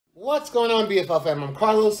What's going on, BFFM? I'm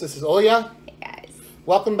Carlos. This is Oya. Hey guys.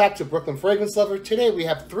 Welcome back to Brooklyn Fragrance Lover. Today we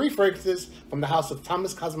have 3 fragrances from the house of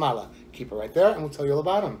Thomas Kosmala. Keep it right there and we'll tell you all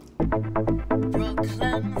about them.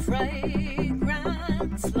 Brooklyn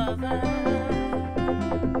Fragrance Lover.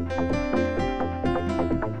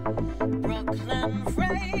 Brooklyn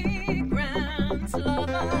Fragrance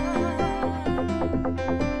Lover.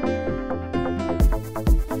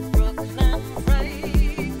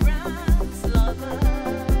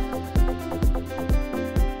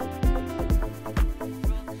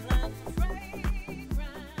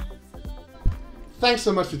 Thanks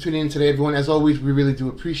so much for tuning in today, everyone. As always, we really do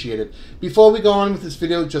appreciate it. Before we go on with this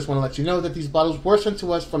video, just want to let you know that these bottles were sent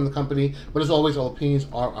to us from the company, but as always, all opinions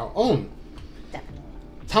are our own. Definitely.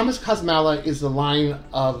 Thomas Kosmala is the line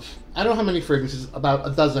of, I don't know how many fragrances, about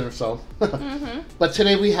a dozen or so. But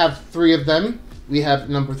today we have 3 of them. We have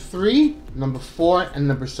number 3, number 4, and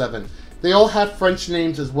number 7. They all have French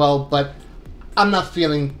names as well, but I'm not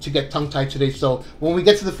feeling to get tongue-tied today, so when we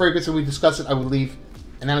get to the fragrance and we discuss it, I will leave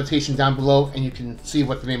an annotation down below and you can see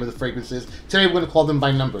what the name of the fragrance is. Today we're going to call them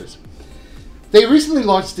by numbers. They recently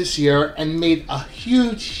launched this year and made a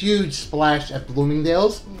huge splash at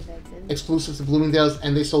Bloomingdale's, exclusive to Bloomingdale's,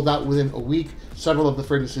 and they sold out within a week. Several of the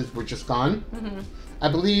fragrances were just gone. I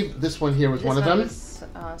believe this one here was one of them. Was,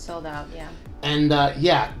 sold out, yeah. And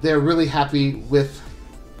yeah, they're really happy with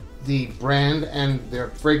the brand and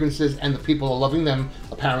their fragrances, and the people are loving them,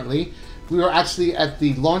 apparently. We were actually at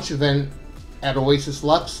the launch event at Oasis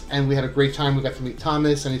Luxe, and we had a great time. We got to meet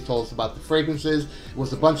Thomas, and he told us about the fragrances. It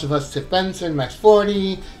was a bunch of us: Tiff Benson, Max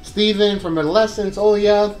Forty, Steven from Adolescence,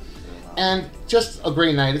 Oya, and just a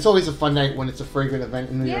great night. It's always a fun night when it's a fragrant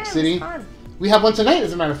event in New York City. It was fun. We have one tonight,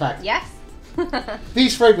 as a matter of fact. Yes.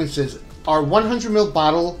 These fragrances are 100 ml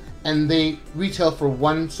bottle, and they retail for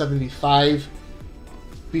 $175.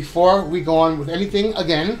 Before we go on with anything,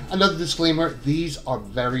 again, another disclaimer: these are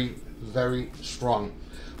very strong.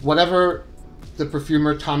 Whatever the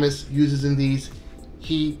perfumer Thomas uses in these,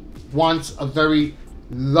 he wants a very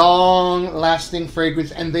long-lasting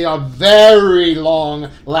fragrance, and they are very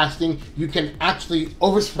long-lasting. You can actually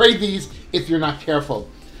overspray these if you're not careful.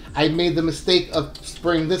 I made the mistake of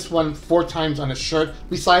spraying this one 4 times on a shirt,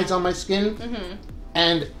 besides on my skin,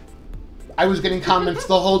 and I was getting comments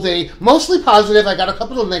the whole day, mostly positive. I got a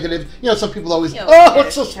couple of negative. You know, some people always, oh,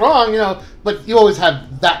 it's so strong, you know, but you always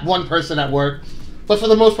have that one person at work. But for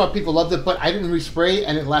the most part, people loved it, but I didn't respray,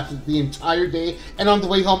 and it lasted the entire day, and on the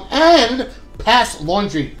way home, and past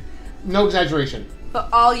laundry. No exaggeration. For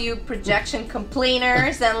all you projection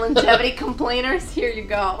complainers and longevity complainers, here you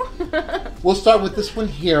go. We'll start with this one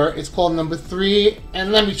here. It's called number 3,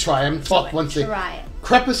 and let me try. I'm talk one thing. Try it.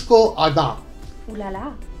 Crépuscule Ardent. Ooh la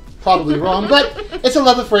la. Probably wrong, but it's a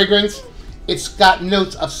leather fragrance. It's got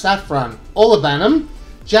notes of saffron, olibanum,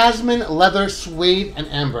 jasmine, leather, suede, and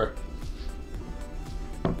amber.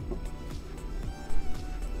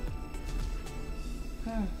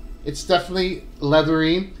 It's definitely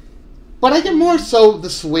leathery, but I get more so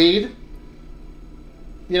the suede.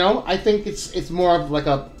 You know, I think it's more of like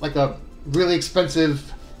a really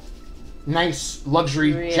expensive, nice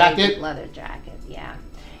luxury really jacket. Good leather jacket, yeah.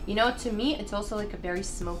 You know, to me, it's also like a very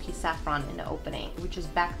smoky saffron in the opening, which is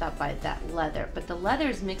backed up by that leather. But the leather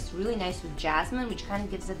is mixed really nice with jasmine, which kind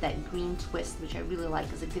of gives it that green twist, which I really like,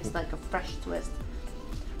 because it gives like a fresh twist.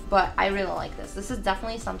 But I really like this. This is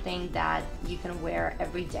definitely something that you can wear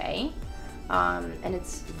every day. And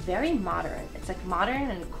it's very modern. It's like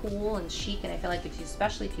modern and cool and chic, and I feel like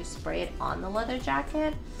especially if you spray it on the leather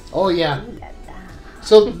jacket. Oh yeah. Ooh la la.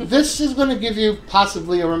 So this is going to give you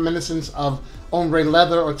possibly a reminiscence of ombre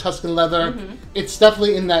leather or Tuscan leather. It's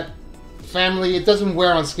definitely in that family. It doesn't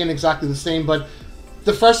wear on skin exactly the same, but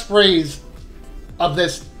the first sprays of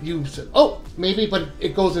this, you said, oh, maybe, but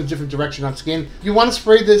it goes in a different direction on skin. You want to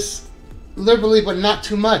spray this liberally, but not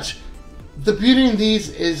too much. The beauty in these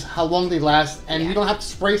is how long they last, and you don't have to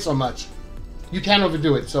spray so much. You can't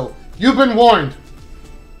overdo it, so you've been warned.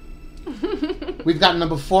 We've got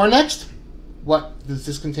number 4 next. What does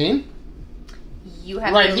this contain? You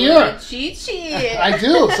have right the here. Cheat sheet. I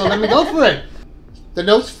do, so let me go for it. The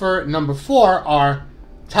notes for number 4 are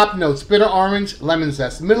top notes: bitter orange, lemon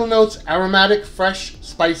zest. Middle notes: aromatic, fresh,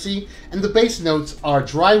 spicy. And the base notes are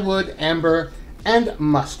dry wood, amber, and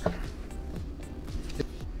musk.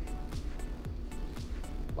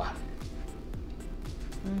 Wow.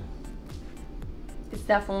 It's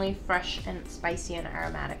definitely fresh and spicy and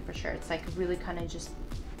aromatic for sure. It's like really kind of just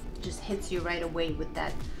hits you right away with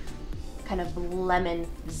that kind of lemon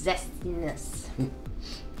zestiness.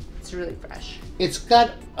 It's really fresh. It's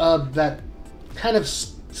got that kind of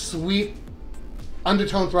sweet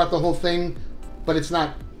undertone throughout the whole thing, but it's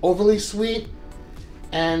not overly sweet,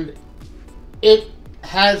 and it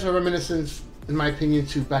has a reminiscence, in my opinion,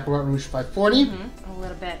 to Baccarat Rouge 540. A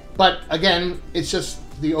little bit. But again, it's just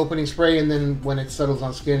the opening spray, and then when it settles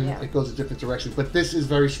on skin, Yeah. it goes a different direction. But this is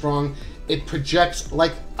very strong. It projects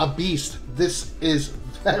like a beast. This is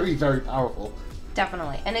very, very powerful.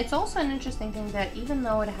 Definitely. And it's also an interesting thing that even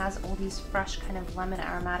though it has all these fresh kind of lemon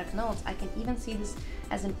aromatic notes, I can even see this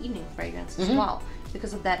as an evening fragrance as well.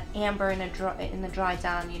 Because of that amber in the dry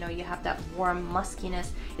down, you know, you have that warm muskiness.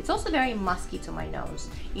 It's also very musky to my nose.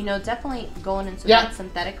 You know, definitely going into that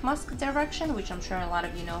synthetic musk direction, which I'm sure a lot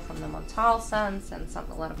of you know from the Montal scents and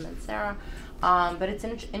a lot of Mancera. But it's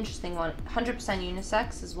an interesting one. 100%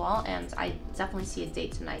 unisex as well, and I definitely see a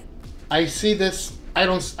date tonight. I see this. I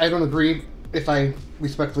don't agree. If I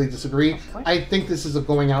respectfully disagree, I think this is a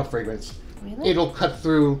going out fragrance. Really? It'll cut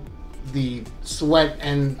through the sweat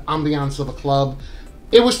and ambiance of a club.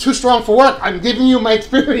 It was too strong for work. I'm giving you my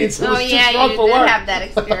experience. It was too strong for you did work. have that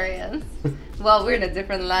experience. Well, we're in a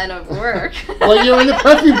different line of work. Well, you're in the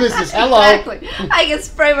perfume business. Hello. Exactly. I can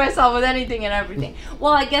spray myself with anything and everything.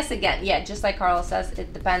 Well, I guess again, yeah, just like Carlos says,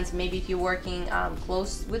 it depends. Maybe if you're working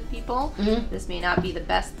close with people, this may not be the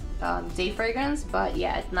best day fragrance, but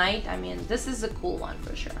yeah, at night, I mean, this is a cool one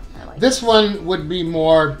for sure. I like this one would be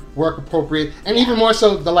more work appropriate, and even more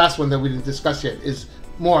so, the last one that we didn't discuss yet is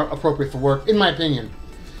more appropriate for work, in my opinion.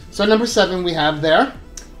 So number 7 we have there.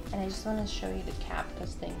 And I just want to show you the cap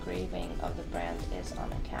because the engraving of the brand is on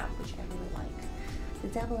the cap, which I really like. The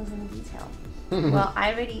devil is in the detail. Well,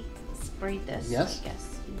 I already sprayed this. Yes. So I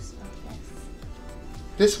guess you smell this.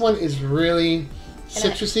 This one is really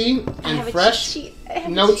citrusy and fresh. Notes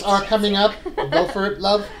Notes are coming up. Go for it,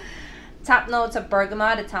 love. Top notes are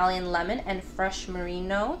bergamot, Italian lemon, and fresh marine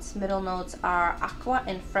notes. Middle notes are aqua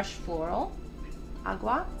and fresh floral.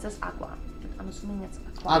 Agua? It says agua. I'm assuming it's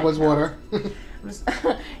aquatic. Agua's water.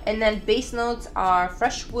 And then base notes are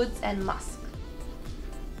fresh woods and musk.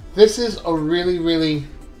 This is a really, really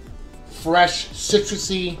fresh,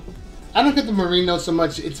 citrusy. I don't get the marine note so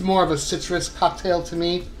much. It's more of a citrus cocktail to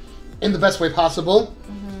me, in the best way possible.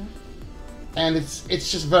 And it's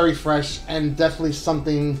just very fresh and definitely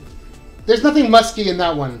something. There's nothing musky in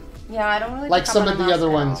that one. Yeah, I don't really like pick some up of on the a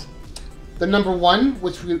other musk ones. The number 1,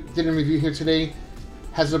 which we didn't review here today,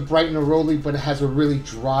 has a bright neroli, but it has a really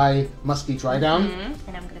dry, musky dry down.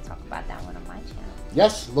 And I'm going to talk about that one on my channel.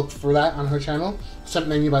 Yes, look for that on her channel. Scent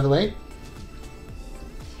menu, by the way.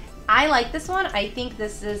 I like this one. I think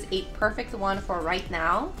this is a perfect one for right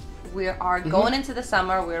now. We are going into the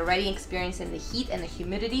summer. We're already experiencing the heat and the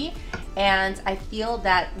humidity. And I feel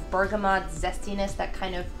that bergamot zestiness, that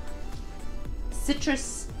kind of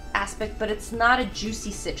citrus aspect, but it's not a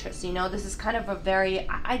juicy citrus, you know. This is kind of a very,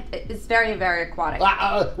 it's very, very aquatic.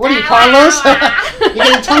 What are you, Carlos? You're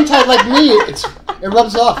getting tongue-tied like me. It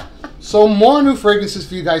rubs off. So more new fragrances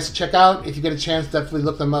for you guys to check out. If you get a chance, definitely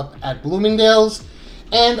look them up at Bloomingdale's.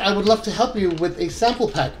 And I would love to help you with a sample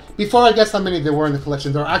pack. Before I guess how many there were in the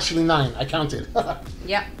collection, there are actually 9. I counted.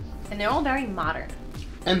 Yep. And they're all very modern.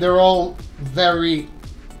 And they're all very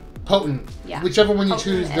potent. Yeah. Whichever one you Potent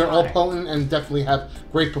choose, and they're all modern. potent and definitely have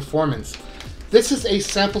great performance. This is a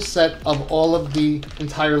sample set of all of the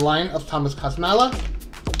entire line of Thomas Kosmala.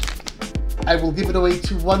 I will give it away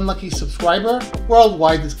to one lucky subscriber.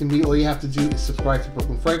 Worldwide, this can be. All you have to do is subscribe to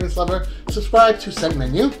Brooklyn Fragrance Lover, subscribe to Scent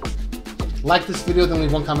Menu, like this video, then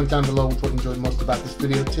leave one comment down below with what you enjoyed most about this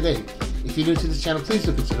video today. If you're new to this channel, please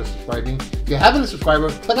do consider subscribing. If you haven't a subscriber,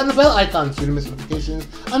 click on the bell icon so you don't miss notifications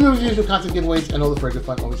on the reviews, new content giveaways, and all the fragrance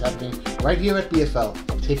fun always happening right here at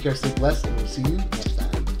BFL. Take care, stay blessed, and we'll see you next time.